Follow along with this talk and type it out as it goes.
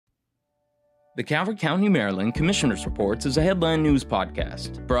The Calvert County Maryland Commissioners Reports is a headline news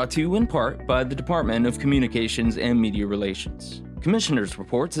podcast brought to you in part by the Department of Communications and Media Relations. Commissioners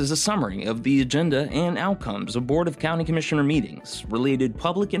Reports is a summary of the agenda and outcomes of Board of County Commissioner meetings, related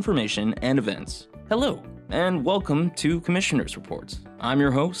public information, and events. Hello, and welcome to Commissioners Reports. I'm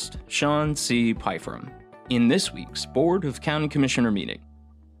your host, Sean C. Pyfram. In this week's Board of County Commissioner meeting,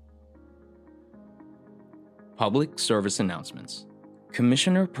 Public Service Announcements.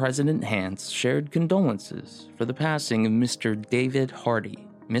 Commissioner President Hance shared condolences for the passing of Mr. David Hardy.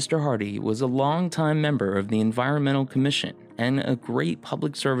 Mr. Hardy was a longtime member of the Environmental Commission and a great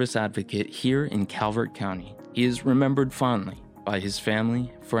public service advocate here in Calvert County. He is remembered fondly by his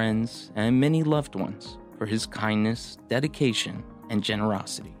family, friends, and many loved ones for his kindness, dedication, and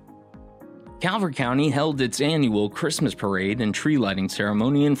generosity. Calvert County held its annual Christmas parade and tree lighting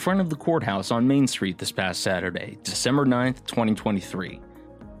ceremony in front of the courthouse on Main Street this past Saturday, December 9th, 2023.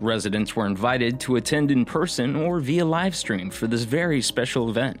 Residents were invited to attend in person or via live stream for this very special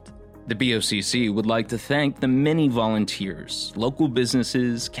event. The BOCC would like to thank the many volunteers, local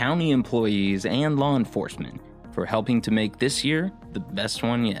businesses, county employees, and law enforcement for helping to make this year the best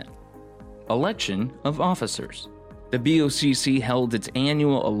one yet. Election of officers. The BOCC held its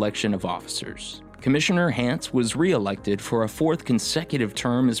annual election of officers. Commissioner Hance was re-elected for a fourth consecutive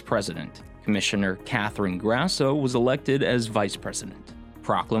term as president. Commissioner Catherine Grasso was elected as vice president.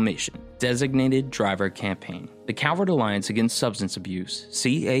 Proclamation. Designated Driver Campaign. The Calvert Alliance Against Substance Abuse,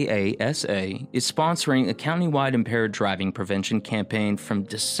 CAASA, is sponsoring a countywide impaired driving prevention campaign from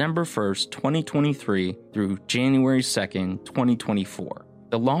December 1st, 2023 through January 2nd, 2024.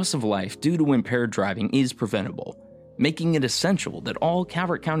 The loss of life due to impaired driving is preventable, making it essential that all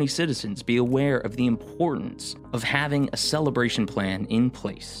Calvert County citizens be aware of the importance of having a celebration plan in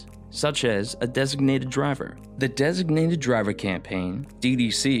place, such as a designated driver. The Designated Driver Campaign,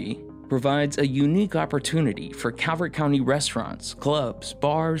 DDC, provides a unique opportunity for Calvert County restaurants, clubs,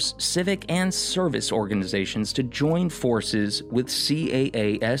 bars, civic and service organizations to join forces with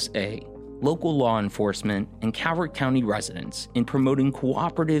CAASA, local law enforcement, and Calvert County residents in promoting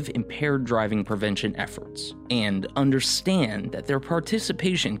cooperative impaired driving prevention efforts, and understand that their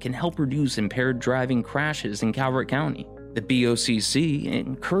participation can help reduce impaired driving crashes in Calvert County. The BOCC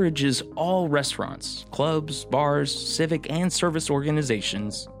encourages all restaurants, clubs, bars, civic and service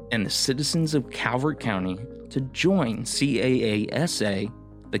organizations, and the citizens of Calvert County to join CAASA,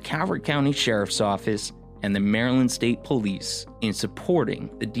 the Calvert County Sheriff's Office, and the Maryland State Police in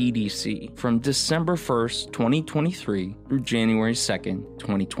supporting the DDC from December 1st, 2023 through January 2nd,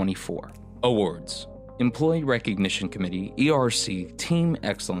 2024. Awards. Employee Recognition Committee, ERC Team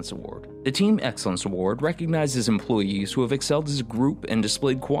Excellence Award. The Team Excellence Award recognizes employees who have excelled as a group and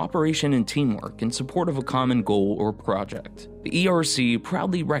displayed cooperation and teamwork in support of a common goal or project. The ERC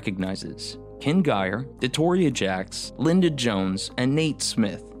proudly recognizes Ken Geyer, Detoria Jacks, Linda Jones, and Nate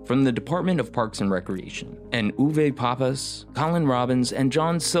Smith from the Department of Parks and Recreation, and Uwe Papas, Colin Robbins, and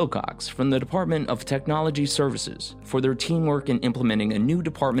John Silcox from the Department of Technology Services for their teamwork in implementing a new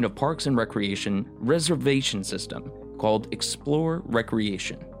Department of Parks and Recreation reservation system called Explore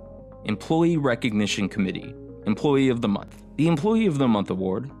Recreation. Employee Recognition Committee, Employee of the Month. The Employee of the Month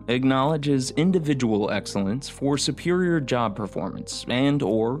Award acknowledges individual excellence for superior job performance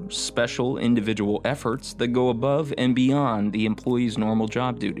and/or special individual efforts that go above and beyond the employee's normal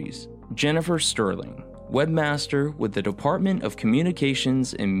job duties. Jennifer Sterling, webmaster with the Department of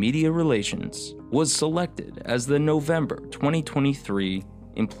Communications and Media Relations, was selected as the November 2023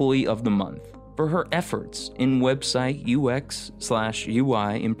 Employee of the Month for her efforts in website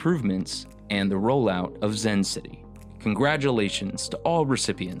UX/UI improvements and the rollout of Zen City. Congratulations to all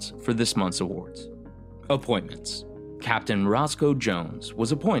recipients for this month's awards. Appointments. Captain Roscoe Jones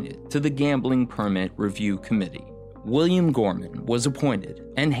was appointed to the Gambling Permit Review Committee. William Gorman was appointed,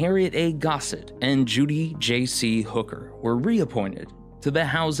 and Harriet A. Gossett and Judy J.C. Hooker were reappointed to the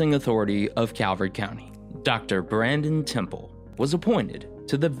Housing Authority of Calvert County. Dr. Brandon Temple was appointed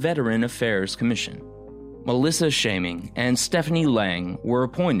to the Veteran Affairs Commission. Melissa Shaming and Stephanie Lang were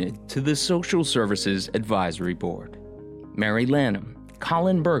appointed to the Social Services Advisory Board. Mary Lanham,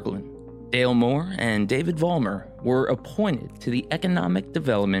 Colin Berglund, Dale Moore, and David Vollmer were appointed to the Economic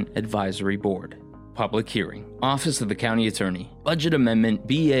Development Advisory Board. Public hearing. Office of the County Attorney. Budget Amendment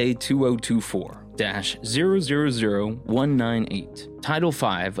BA 2024-000198. Title V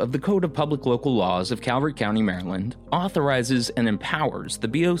of the Code of Public Local Laws of Calvert County, Maryland, authorizes and empowers the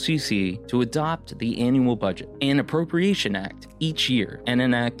BOCC to adopt the annual budget and appropriation act each year and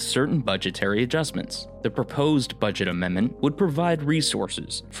enact certain budgetary adjustments. The proposed budget amendment would provide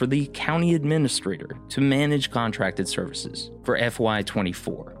resources for the county administrator to manage contracted services for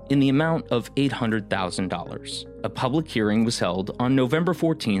FY24 in the amount of $800,000. A public hearing was held on November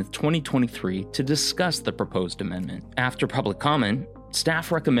 14, 2023 to discuss the proposed amendment. After public comment,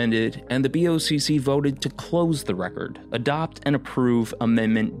 staff recommended and the BOCC voted to close the record, adopt and approve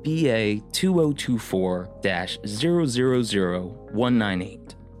Amendment BA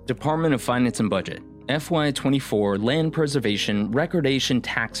 2024-000198. Department of Finance and Budget, FY24 Land Preservation Recordation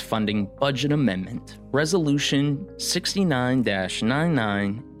Tax Funding Budget Amendment, Resolution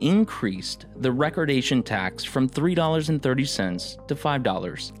 69-99 increased the recordation tax from $3.30 to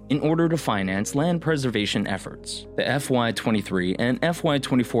 $5 in order to finance land preservation efforts. The FY23 and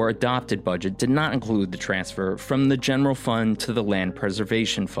FY24 adopted budget did not include the transfer from the general fund to the land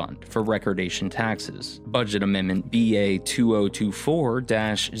preservation fund for recordation taxes. Budget Amendment BA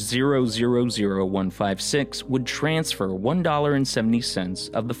 2024-000156 would transfer $1.70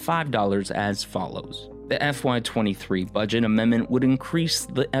 of the $5 as follows. The FY23 budget amendment would increase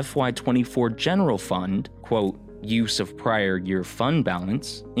the FY24 general fund, quote, use of prior year fund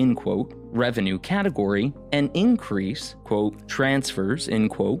balance, end quote, revenue category, and increase, quote, transfers, end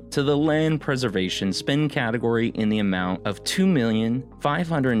quote, to the land preservation spend category in the amount of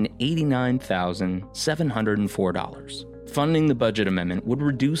 $2,589,704. Funding the budget amendment would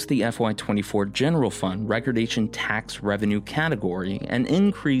reduce the FY24 general fund recordation tax revenue category and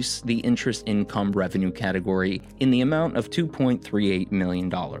increase the interest income revenue category in the amount of $2.38 million.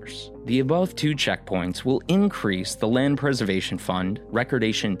 The above two checkpoints will increase the land preservation fund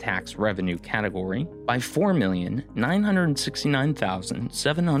recordation tax revenue category by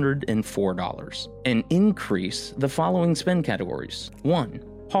 $4,969,704 and increase the following spend categories. 1.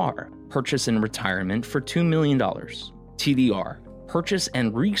 PAR, purchase and retirement for $2 million. TDR, purchase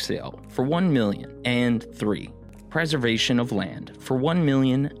and resale for $1 million, and 3, preservation of land for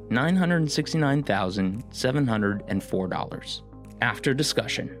 $1,969,704. After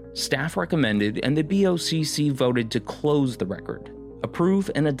discussion, staff recommended and the BOCC voted to close the record, approve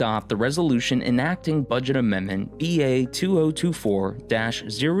and adopt the resolution enacting Budget Amendment BA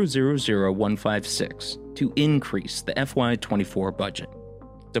 2024-000156 to increase the FY24 budget.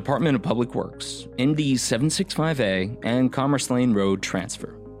 Department of Public Works, MD 765A and Commerce Lane Road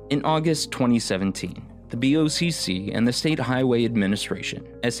transfer. In August 2017, the BOCC and the State Highway Administration,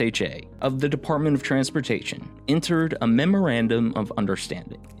 SHA, of the Department of Transportation entered a Memorandum of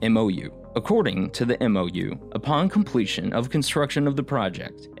Understanding, MOU. According to the MOU, upon completion of construction of the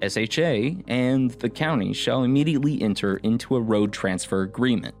project, SHA and the county shall immediately enter into a road transfer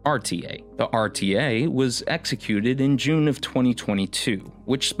agreement, RTA. The RTA was executed in June of 2022,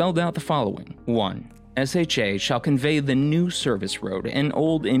 which spelled out the following. 1. SHA shall convey the new service road and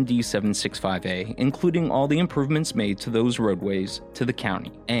old MD 765A, including all the improvements made to those roadways, to the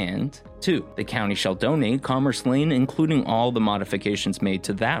county. And 2. The county shall donate Commerce Lane, including all the modifications made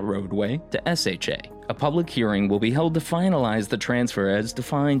to that roadway, to SHA. A public hearing will be held to finalize the transfer as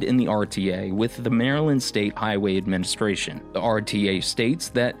defined in the RTA with the Maryland State Highway Administration. The RTA states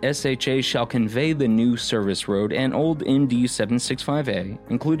that SHA shall convey the new service road and old MD 765A,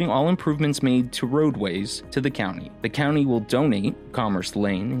 including all improvements made to roadways, to the county. The county will donate Commerce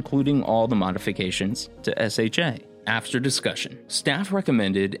Lane, including all the modifications, to SHA. After discussion, staff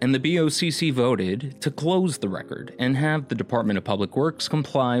recommended and the BOCC voted to close the record and have the Department of Public Works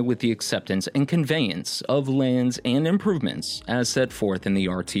comply with the acceptance and conveyance of lands and improvements as set forth in the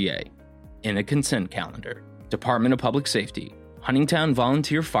RTA. In a consent calendar, Department of Public Safety, Huntingtown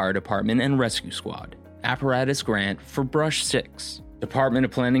Volunteer Fire Department and Rescue Squad, apparatus grant for Brush 6, Department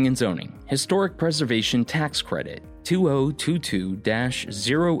of Planning and Zoning, Historic Preservation Tax Credit,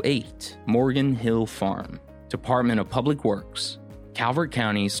 2022-08, Morgan Hill Farm, Department of Public Works, Calvert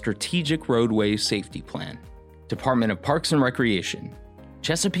County Strategic Roadway Safety Plan, Department of Parks and Recreation,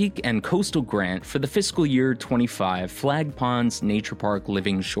 Chesapeake and Coastal Grant for the fiscal year 25 Flag Ponds Nature Park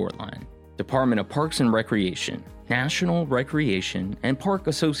Living Shoreline, Department of Parks and Recreation, National Recreation and Park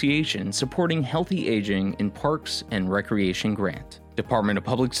Association supporting healthy aging in Parks and Recreation Grant, Department of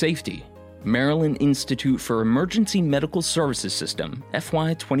Public Safety, Maryland Institute for Emergency Medical Services System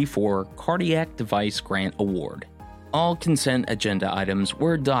FY24 Cardiac Device Grant Award. All consent agenda items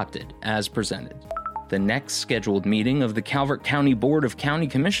were adopted as presented. The next scheduled meeting of the Calvert County Board of County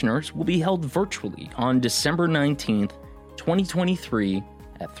Commissioners will be held virtually on December 19th, 2023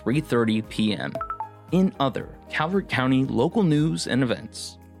 at 3:30 p.m. In other Calvert County local news and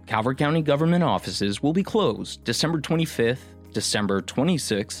events, Calvert County government offices will be closed December 25th, December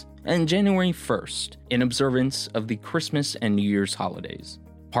 26th, and January 1st in observance of the Christmas and New Year's holidays.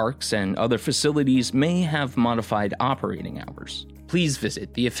 Parks and other facilities may have modified operating hours. Please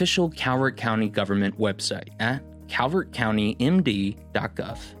visit the official Calvert County government website at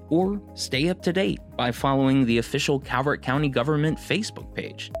calvertcountymd.gov or stay up to date by following the official Calvert County government Facebook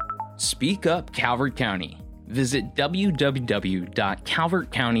page. Speak Up Calvert County. Visit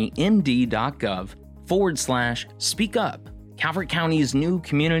www.calvertcountymd.gov/speak up. Calvert County's new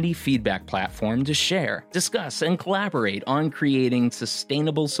community feedback platform to share, discuss, and collaborate on creating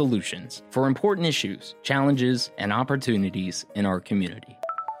sustainable solutions for important issues, challenges, and opportunities in our community.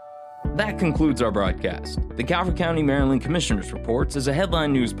 That concludes our broadcast. The Calvert County Maryland Commissioner's Reports is a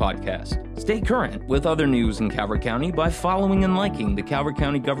headline news podcast. Stay current with other news in Calvert County by following and liking the Calvert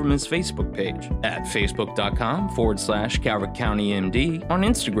County government's Facebook page at facebook.com/Calvert County MD, on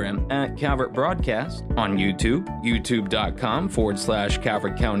Instagram at Calvert Broadcast, on YouTube,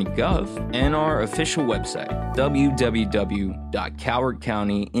 youtube.com/Calvert County Gov, and our official website,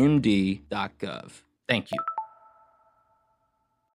 www.calvertcountymd.gov. Thank you.